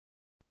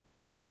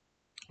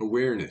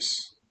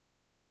Awareness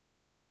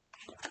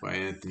by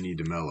Anthony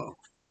DeMello.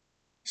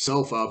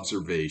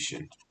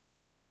 Self-observation.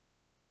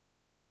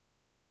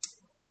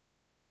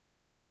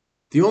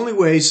 The only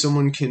way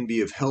someone can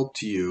be of help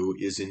to you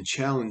is in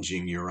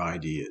challenging your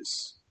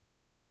ideas.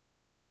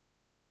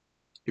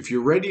 If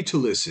you're ready to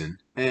listen,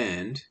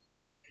 and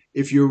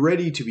if you're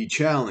ready to be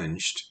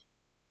challenged,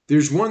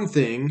 there's one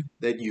thing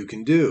that you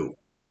can do,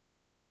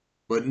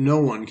 but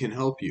no one can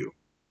help you.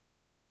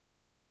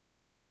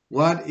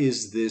 What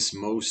is this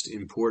most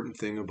important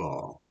thing of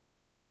all?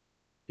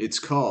 It's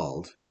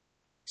called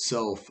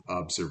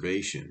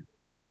self-observation.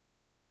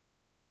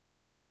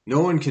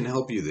 No one can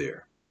help you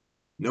there.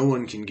 No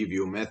one can give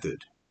you a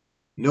method.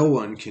 No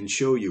one can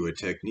show you a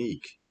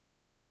technique.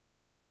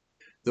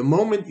 The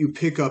moment you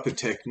pick up a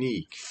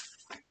technique,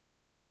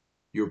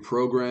 you're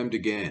programmed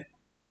again.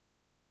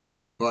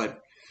 But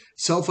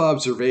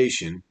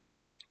self-observation,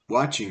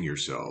 watching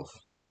yourself,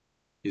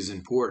 is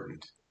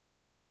important.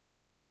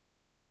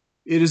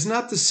 It is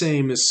not the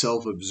same as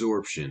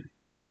self-absorption.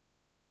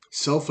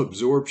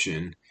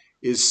 Self-absorption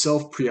is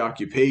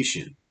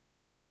self-preoccupation,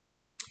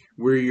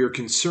 where you're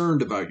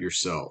concerned about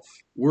yourself,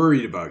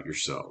 worried about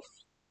yourself.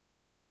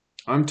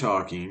 I'm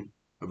talking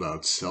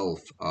about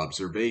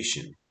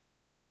self-observation.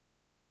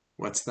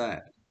 What's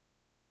that?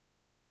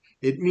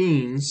 It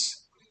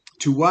means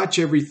to watch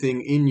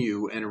everything in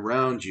you and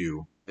around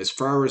you as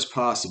far as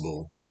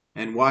possible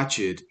and watch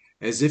it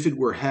as if it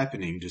were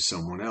happening to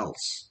someone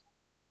else.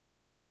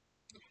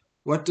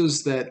 What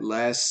does that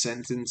last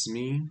sentence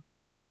mean?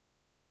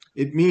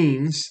 It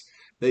means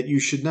that you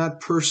should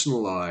not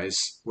personalize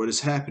what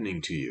is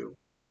happening to you.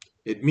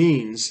 It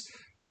means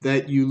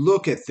that you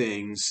look at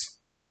things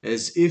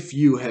as if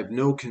you have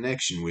no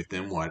connection with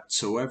them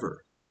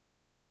whatsoever.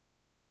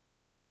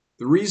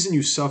 The reason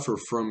you suffer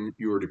from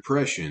your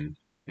depression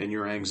and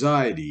your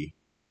anxiety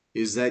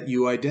is that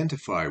you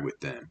identify with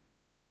them.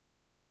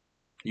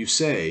 You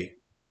say,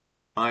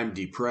 "I'm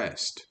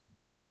depressed,"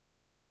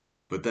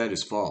 but that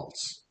is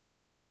false.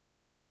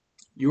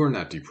 You are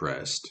not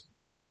depressed.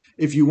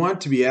 If you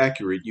want to be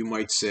accurate, you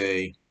might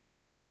say,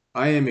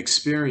 "I am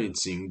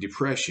experiencing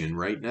depression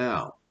right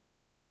now."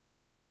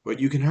 But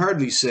you can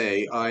hardly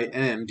say, "I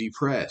am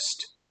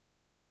depressed."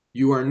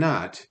 You are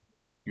not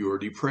your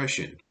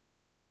depression.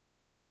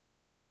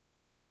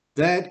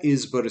 That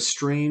is but a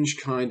strange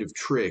kind of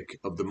trick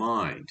of the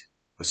mind,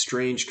 a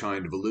strange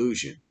kind of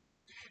illusion.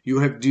 You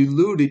have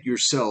deluded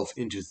yourself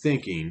into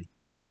thinking,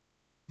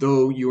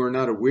 though you are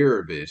not aware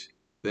of it,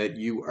 that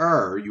you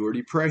are your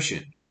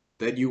depression,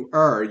 that you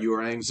are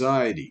your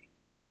anxiety,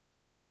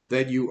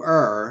 that you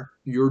are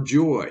your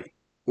joy,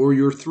 or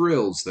your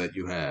thrills that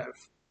you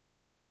have.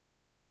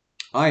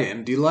 I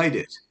am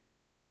delighted.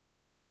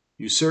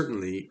 You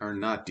certainly are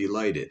not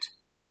delighted.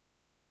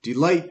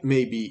 Delight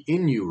may be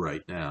in you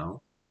right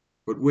now,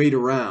 but wait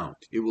around.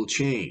 It will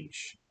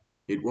change.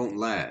 It won't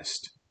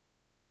last.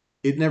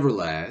 It never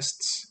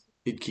lasts.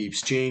 It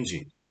keeps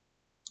changing.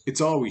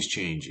 It's always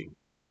changing.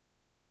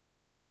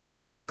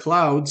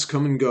 Clouds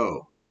come and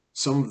go.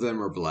 Some of them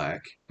are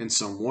black and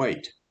some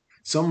white.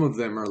 Some of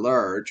them are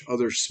large,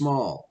 others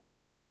small.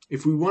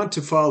 If we want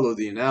to follow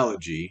the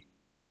analogy,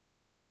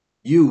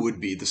 you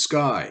would be the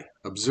sky,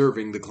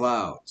 observing the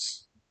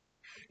clouds.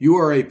 You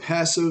are a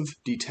passive,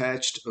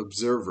 detached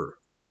observer.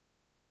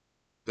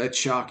 That's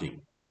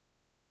shocking,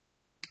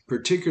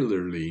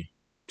 particularly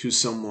to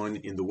someone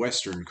in the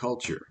Western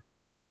culture.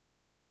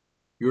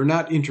 You're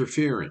not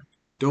interfering.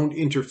 Don't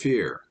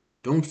interfere.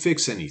 Don't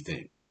fix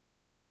anything.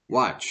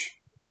 Watch.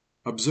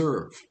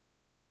 Observe.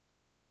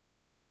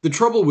 The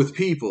trouble with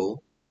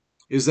people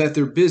is that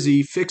they're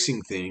busy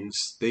fixing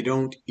things they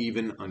don't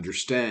even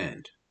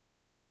understand.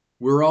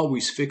 We're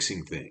always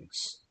fixing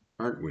things,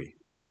 aren't we?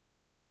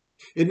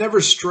 It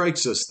never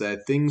strikes us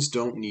that things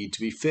don't need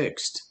to be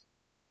fixed.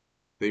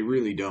 They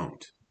really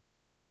don't.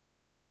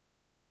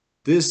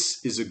 This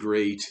is a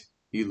great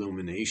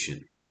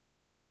illumination.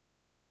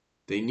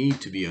 They need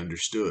to be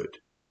understood.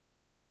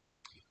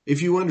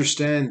 If you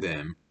understand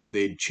them,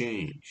 they'd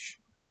change.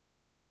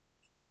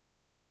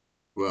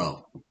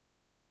 Well,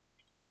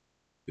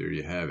 there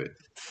you have it.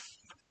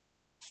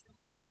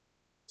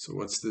 So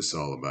what's this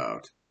all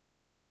about?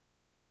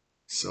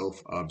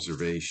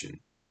 Self-observation.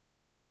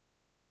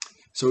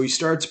 So he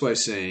starts by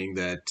saying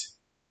that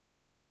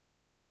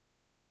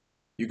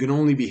you can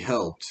only be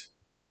helped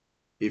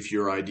if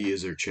your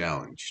ideas are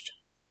challenged.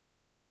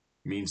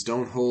 It means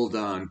don't hold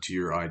on to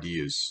your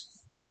ideas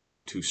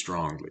too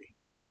strongly.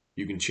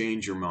 You can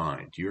change your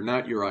mind. You're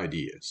not your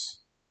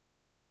ideas.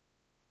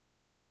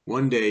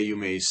 One day you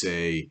may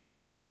say,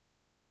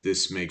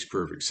 "This makes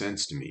perfect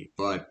sense to me,"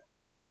 but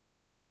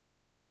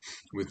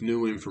with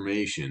new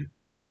information,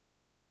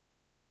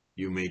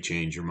 you may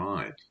change your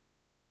mind.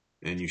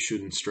 And you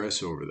shouldn't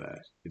stress over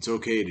that. It's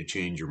okay to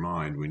change your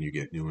mind when you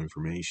get new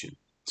information.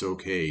 It's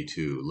okay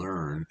to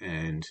learn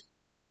and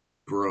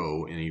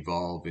grow and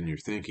evolve in your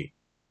thinking.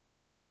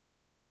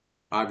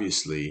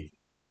 Obviously,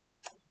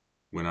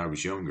 when I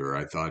was younger,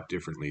 I thought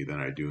differently than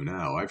I do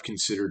now. I've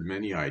considered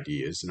many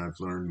ideas and I've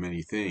learned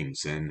many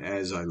things. And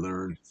as I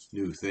learn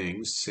new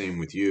things, same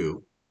with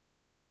you,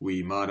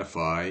 we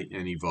modify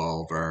and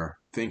evolve our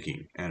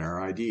thinking and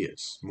our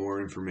ideas. More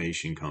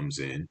information comes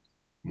in,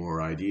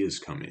 more ideas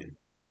come in.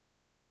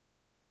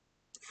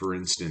 For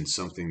instance,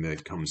 something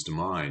that comes to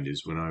mind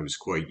is when I was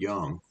quite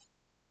young,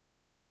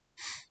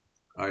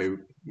 I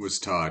was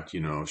taught,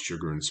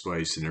 sugar and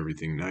spice and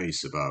everything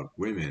nice about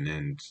women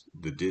and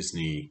the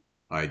Disney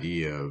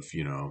idea of,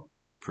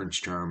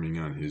 Prince Charming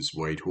on his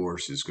white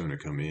horse is going to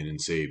come in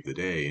and save the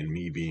day. And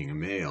me being a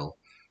male,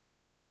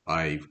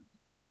 I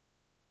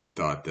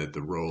thought that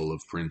the role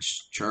of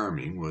Prince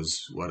Charming was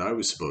what I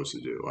was supposed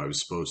to do. I was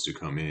supposed to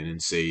come in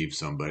and save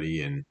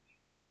somebody and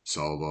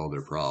solve all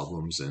their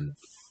problems and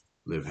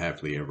live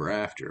happily ever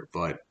after.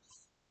 But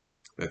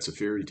that's a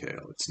fairy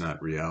tale. It's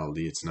not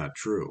reality. It's not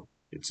true.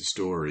 It's a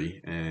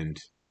story, and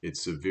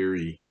it's a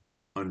very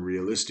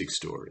unrealistic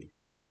story.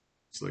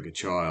 It's like a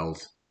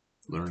child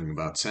learning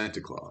about Santa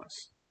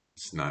Claus.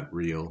 It's not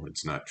real.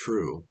 It's not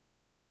true.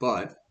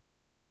 But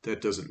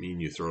that doesn't mean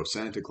you throw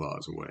Santa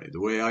Claus away.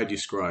 The way I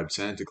describe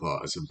Santa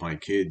Claus, if my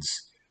kids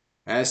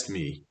asked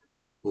me,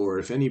 or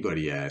if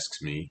anybody asks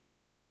me,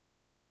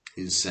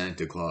 is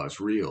Santa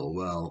Claus real?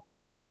 Well,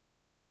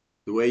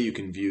 the way you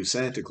can view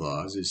Santa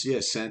Claus is,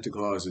 yes, Santa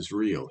Claus is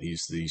real.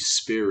 He's the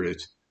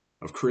spirit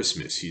of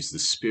Christmas. He's the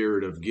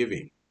spirit of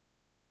giving.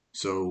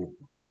 So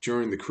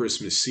during the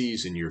Christmas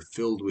season, you're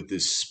filled with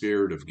this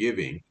spirit of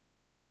giving,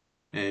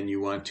 and you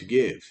want to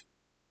give.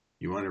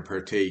 You want to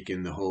partake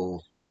in the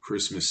whole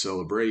Christmas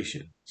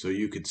celebration. So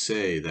you could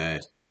say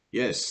that,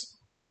 yes,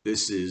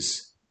 this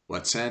is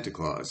what Santa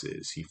Claus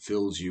is. He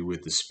fills you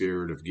with the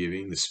spirit of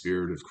giving, the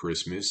spirit of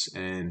Christmas,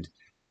 and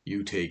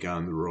you take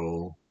on the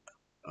role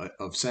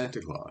of Santa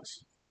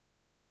Claus.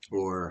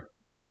 Or,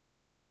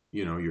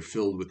 you're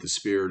filled with the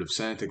spirit of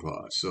Santa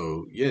Claus.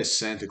 So, yes,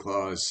 Santa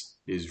Claus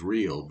is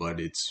real, but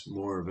it's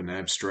more of an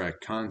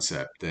abstract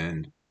concept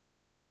than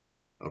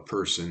a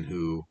person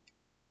who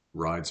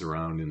rides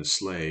around in a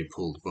sleigh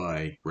pulled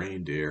by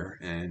reindeer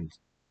and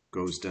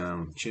goes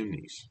down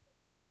chimneys,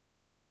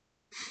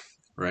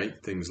 right?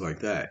 Things like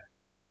that.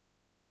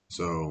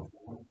 So,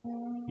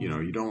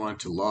 you don't want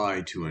to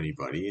lie to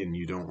anybody, and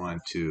you don't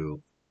want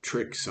to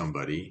trick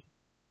somebody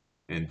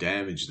and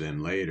damage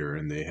them later,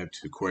 and they have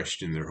to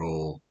question their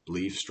whole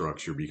belief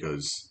structure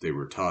because they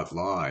were taught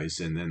lies,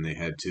 and then they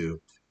had to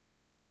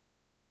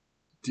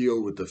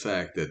deal with the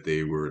fact that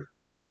they were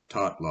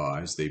taught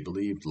lies, they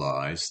believed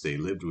lies, they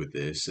lived with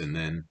this, and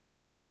then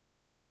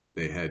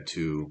they had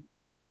to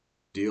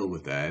deal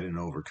with that and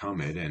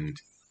overcome it and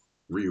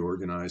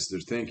reorganize their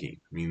thinking.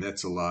 I mean,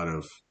 that's a lot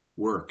of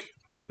work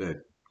that,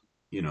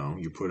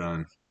 you put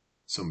on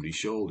somebody's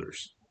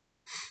shoulders.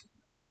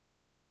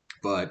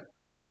 But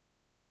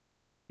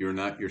you're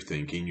not your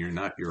thinking, you're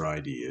not your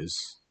ideas,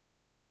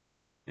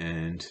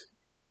 and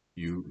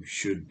you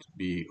should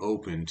be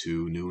open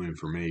to new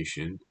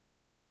information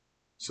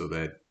so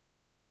that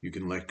you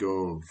can let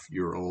go of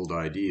your old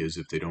ideas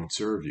if they don't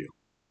serve you.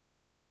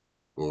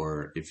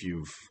 Or if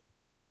you've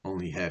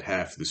only had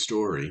half the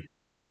story,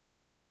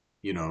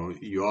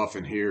 you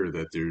often hear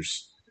that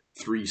there's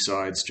 3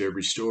 sides to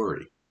every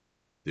story.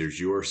 There's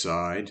your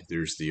side,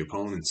 there's the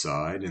opponent's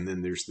side, and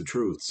then there's the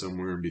truth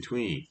somewhere in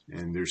between.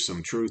 And there's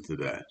some truth to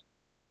that.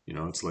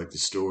 It's like the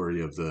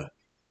story of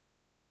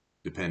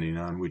depending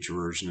on which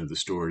version of the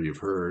story you've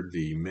heard,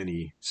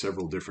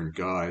 several different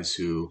guys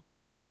who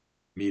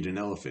meet an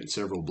elephant,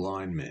 several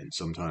blind men.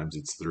 Sometimes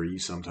it's 3,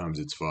 sometimes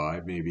it's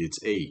 5, maybe it's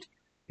 8.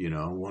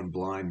 One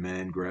blind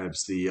man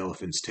grabs the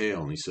elephant's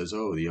tail and he says,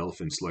 oh, the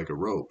elephant's like a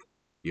rope.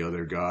 The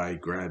other guy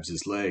grabs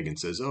his leg and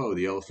says, oh,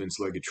 the elephant's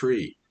like a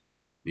tree.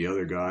 The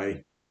other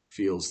guy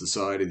feels the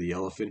side of the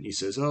elephant and he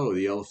says, oh,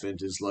 the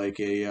elephant is like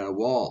a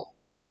wall.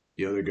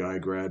 The other guy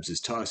grabs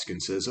his tusk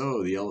and says,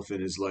 oh, the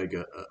elephant is like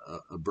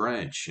a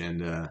branch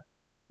and, a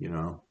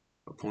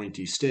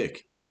pointy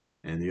stick.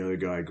 And the other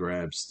guy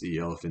grabs the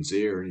elephant's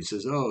ear and he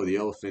says, oh, the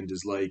elephant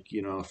is like,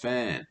 a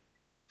fan.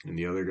 And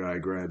the other guy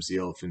grabs the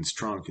elephant's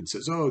trunk and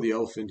says, oh, the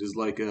elephant is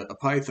like a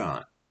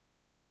python.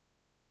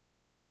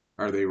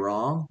 Are they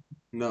wrong?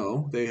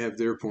 No, they have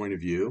their point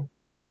of view.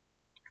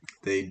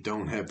 They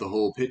don't have the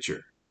whole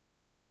picture.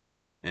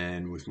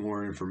 And with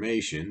more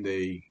information,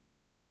 they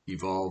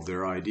evolve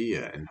their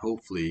idea. And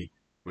hopefully,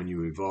 when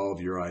you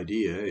evolve your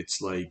idea, it's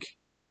like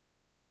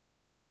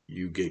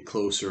you get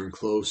closer and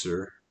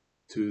closer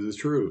to the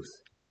truth.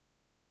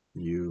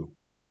 The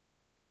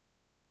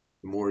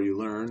more you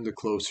learn, the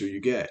closer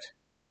you get,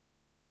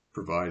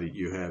 provided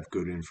you have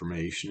good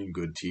information and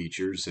good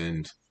teachers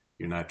and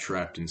you're not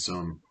trapped in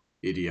some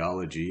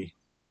ideology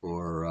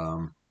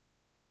or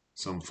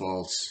some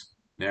false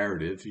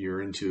narrative.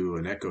 You're into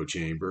an echo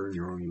chamber and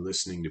you're only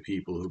listening to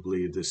people who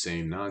believe the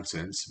same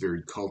nonsense,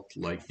 very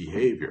cult-like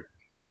behavior.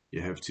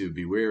 You have to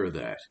beware of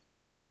that.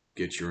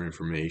 Get your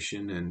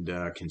information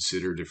and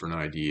consider different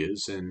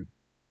ideas and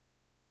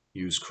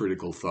use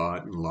critical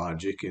thought and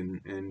logic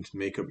and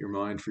make up your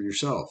mind for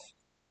yourself.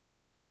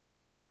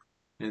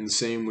 And the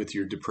same with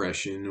your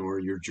depression or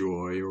your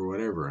joy or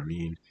whatever. I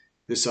mean,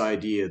 this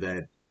idea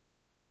that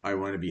I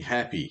want to be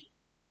happy,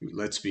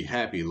 let's be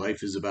happy,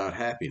 life is about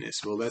happiness.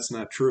 Well, that's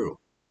not true.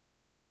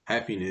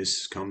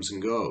 Happiness comes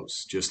and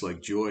goes, just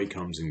like joy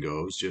comes and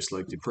goes, just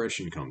like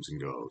depression comes and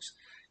goes.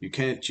 You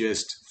can't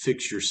just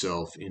fix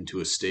yourself into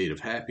a state of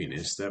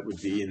happiness. That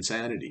would be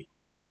insanity.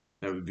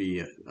 That would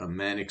be a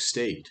manic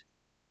state.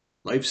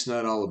 Life's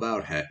not all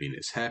about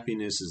happiness.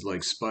 Happiness is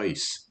like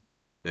spice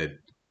that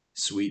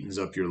sweetens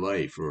up your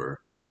life or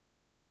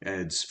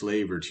adds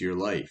flavor to your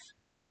life.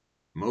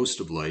 Most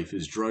of life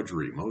is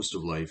drudgery. Most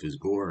of life is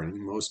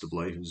boring. Most of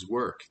life is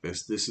work.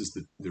 This is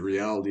the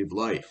reality of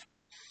life.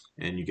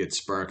 And you get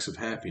sparks of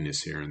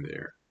happiness here and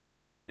there.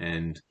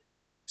 And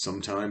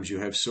sometimes you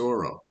have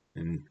sorrow.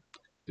 And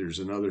there's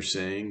another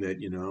saying that,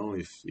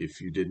 if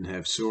you didn't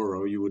have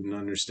sorrow, you wouldn't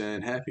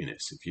understand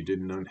happiness. If you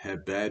didn't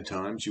have bad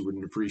times, you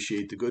wouldn't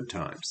appreciate the good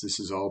times. This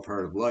is all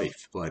part of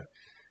life. But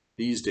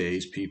these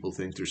days, people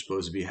think they're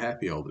supposed to be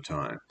happy all the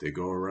time. They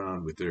go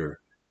around with their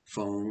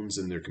phones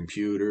and their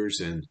computers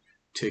and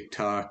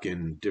TikTok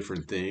and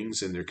different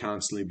things, and they're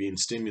constantly being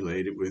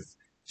stimulated with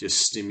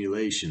just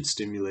stimulation,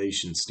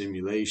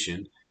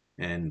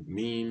 and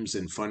memes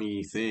and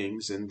funny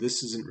things. And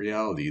this isn't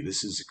reality.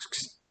 This is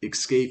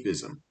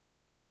escapism.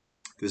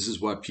 This is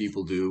what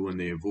people do when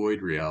they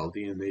avoid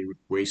reality and they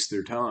waste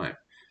their time.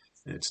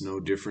 And it's no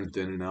different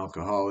than an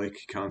alcoholic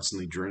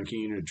constantly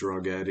drinking, a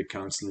drug addict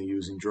constantly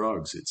using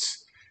drugs.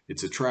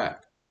 It's a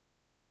trap.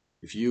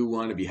 If you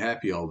want to be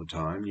happy all the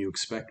time, you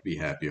expect to be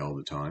happy all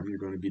the time, you're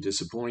going to be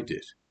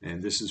disappointed.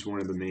 And this is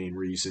one of the main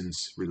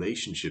reasons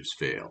relationships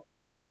fail.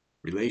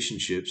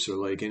 Relationships are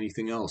like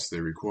anything else. They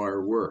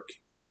require work.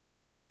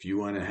 If you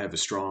want to have a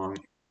strong,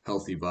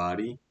 healthy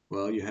body,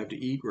 well, you have to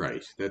eat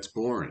right. That's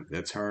boring.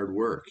 That's hard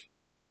work.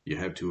 You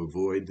have to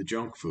avoid the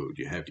junk food.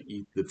 You have to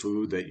eat the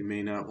food that you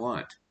may not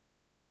want.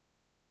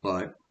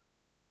 But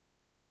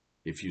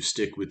if you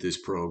stick with this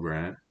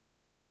program,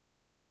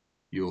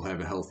 you'll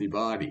have a healthy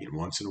body. And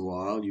once in a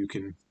while, you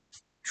can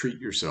treat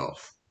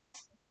yourself.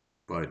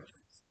 But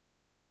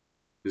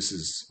this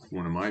is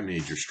one of my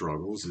major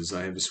struggles, is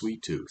I have a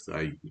sweet tooth.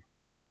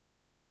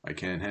 I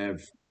can't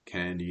have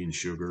candy and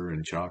sugar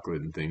and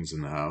chocolate and things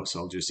in the house.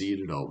 I'll just eat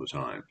it all the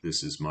time.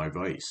 This is my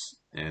vice,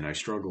 and I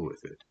struggle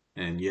with it.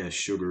 And yes,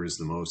 sugar is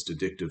the most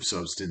addictive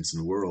substance in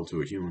the world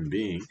to a human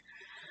being.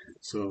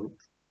 So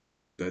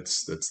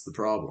that's the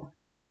problem.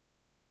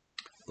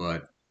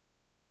 But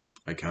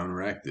I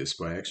counteract this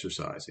by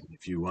exercising.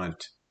 If you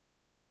want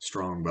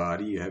strong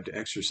body, you have to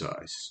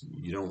exercise.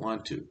 You don't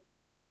want to.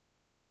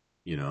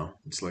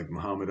 It's like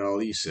Muhammad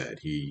Ali said.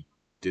 He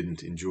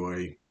didn't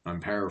enjoy, I'm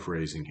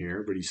paraphrasing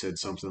here, but he said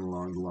something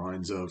along the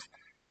lines of,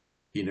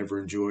 he never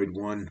enjoyed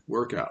one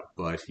workout,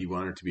 but he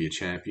wanted to be a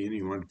champion.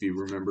 He wanted to be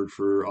remembered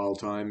for all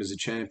time as a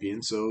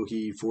champion, so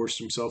he forced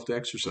himself to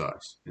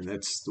exercise. And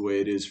that's the way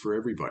it is for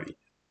everybody.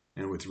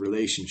 And with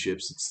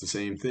relationships, it's the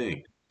same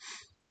thing.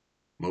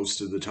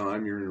 Most of the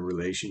time you're in a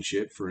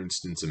relationship, for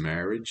instance, a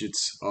marriage,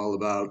 it's all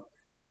about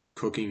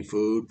cooking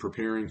food,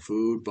 preparing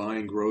food,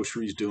 buying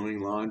groceries,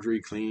 doing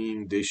laundry,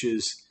 cleaning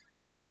dishes,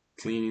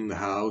 cleaning the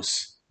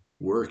house,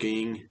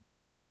 working,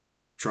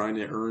 trying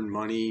to earn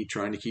money,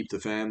 trying to keep the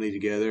family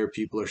together.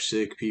 People are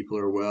sick, people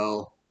are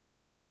well.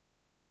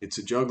 It's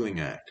a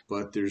juggling act,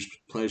 but there's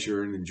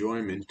pleasure and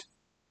enjoyment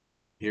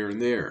here and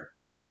there.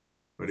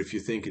 But if you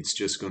think it's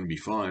just going to be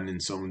fun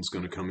and someone's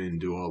going to come in and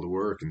do all the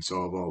work and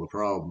solve all the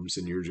problems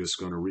and you're just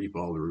going to reap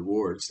all the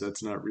rewards,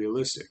 that's not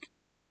realistic.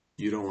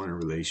 You don't want a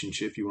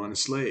relationship, you want a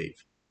slave.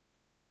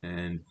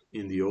 And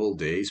in the old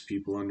days,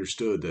 people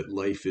understood that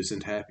life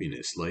isn't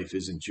happiness, life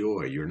isn't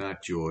joy. You're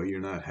not joy, you're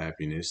not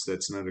happiness.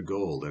 That's not a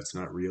goal, that's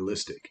not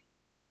realistic.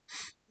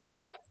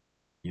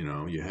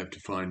 You have to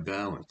find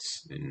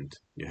balance, and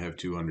you have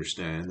to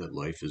understand that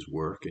life is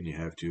work, and you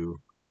have to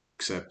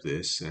accept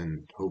this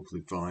and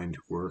hopefully find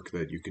work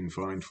that you can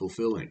find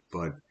fulfilling.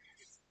 But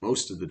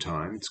most of the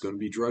time, it's going to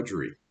be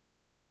drudgery.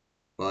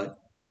 But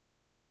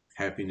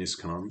happiness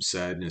comes,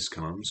 sadness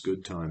comes,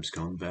 good times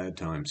come, bad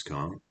times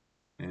come.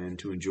 And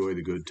to enjoy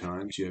the good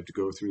times, you have to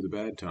go through the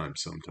bad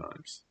times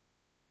sometimes.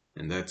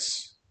 And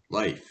that's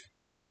life.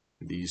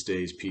 These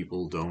days,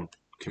 people don't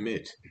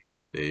commit.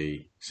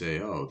 They say,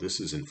 oh,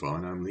 this isn't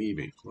fun, I'm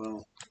leaving.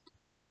 Well,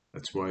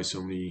 that's why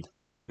so many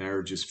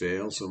marriages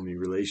fail, so many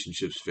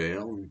relationships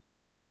fail. And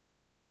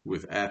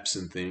with apps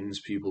and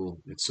things,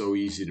 it's so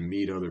easy to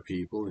meet other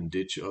people and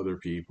ditch other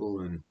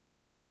people.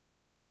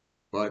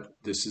 But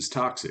this is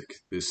toxic.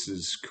 This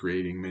is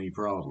creating many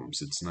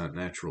problems. It's not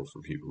natural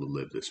for people to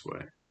live this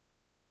way.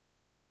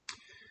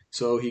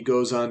 So he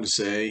goes on to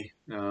say,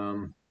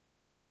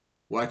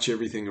 watch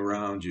everything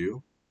around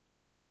you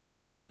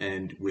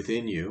and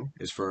within you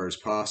as far as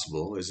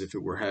possible, as if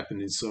it were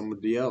happening to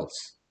somebody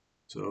else.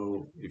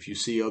 So if you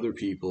see other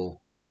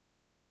people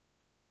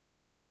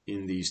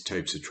in these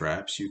types of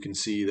traps, you can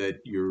see that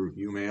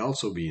you may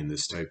also be in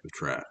this type of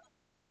trap.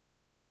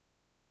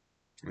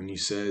 And he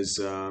says,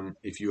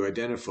 if you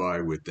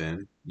identify with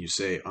them, you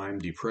say, I'm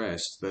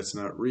depressed, that's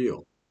not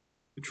real.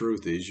 The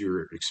truth is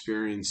you're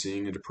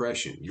experiencing a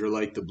depression. You're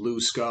like the blue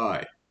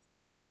sky,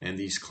 and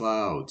these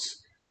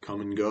clouds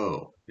come and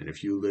go. And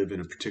if you live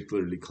in a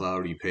particularly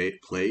cloudy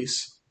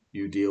place,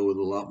 you deal with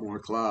a lot more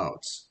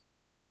clouds.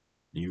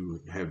 You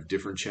have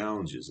different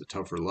challenges, a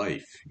tougher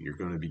life you're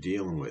going to be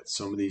dealing with.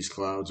 Some of these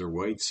clouds are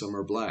white, some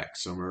are black,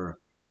 some are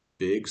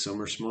big, some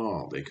are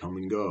small. They come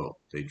and go,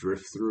 they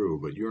drift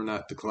through, but you're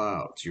not the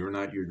clouds. You're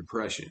not your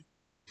depression.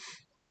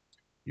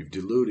 You've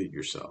deluded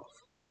yourself.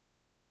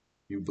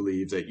 You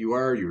believe that you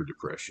are your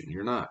depression.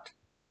 You're not.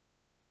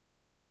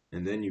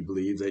 And then you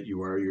believe that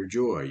you are your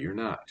joy. You're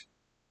not.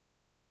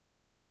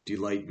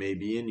 Delight may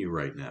be in you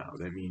right now.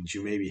 That means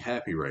you may be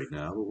happy right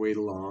now, but wait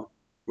a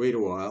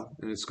while,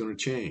 and it's going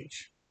to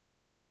change.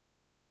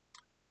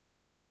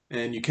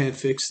 And you can't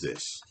fix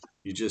this.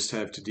 You just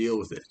have to deal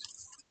with it.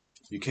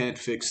 You can't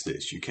fix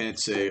this. You can't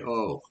say,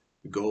 oh,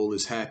 the goal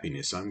is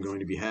happiness. I'm going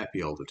to be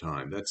happy all the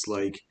time. That's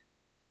like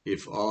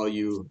if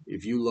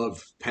you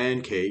love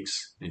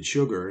pancakes and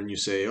sugar and you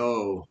say,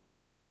 oh,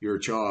 your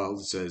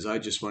child says, I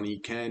just want to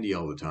eat candy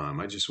all the time.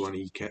 I just want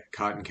to eat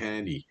cotton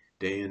candy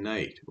day and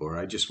night. Or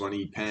I just want to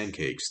eat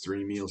pancakes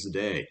 3 meals a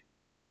day.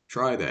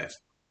 Try that.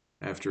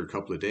 After a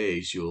couple of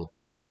days, you'll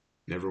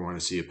never want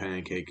to see a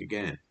pancake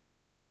again.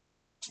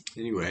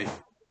 Anyway,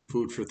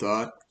 food for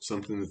thought,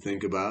 something to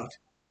think about.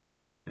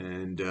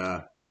 And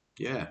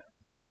yeah.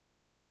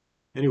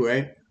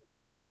 Anyway,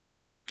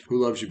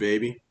 who loves you,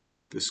 baby?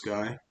 This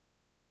guy.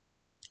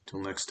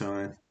 Till next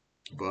time,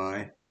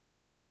 bye.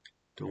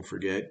 Don't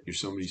forget, you're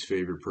somebody's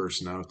favorite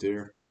person out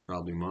there,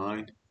 probably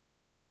mine.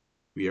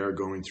 We are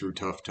going through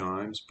tough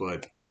times,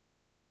 but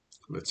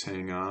let's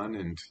hang on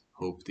and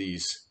hope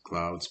these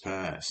clouds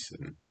pass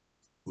and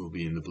we'll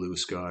be in the blue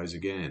skies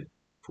again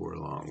before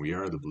long. We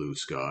are the blue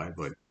sky,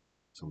 but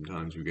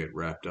sometimes we get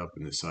wrapped up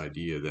in this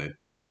idea that,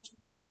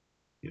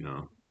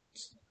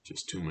 it's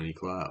just too many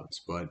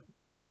clouds. But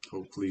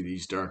hopefully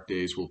these dark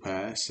days will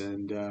pass,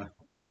 and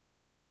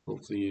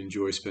hopefully you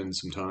enjoy spending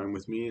some time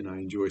with me, and I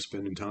enjoy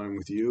spending time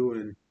with you,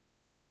 and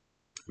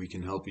we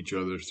can help each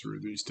other through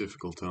these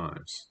difficult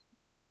times.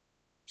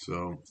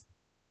 So,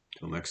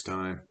 till next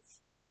time,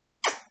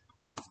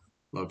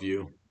 love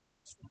you.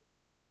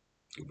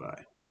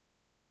 Goodbye.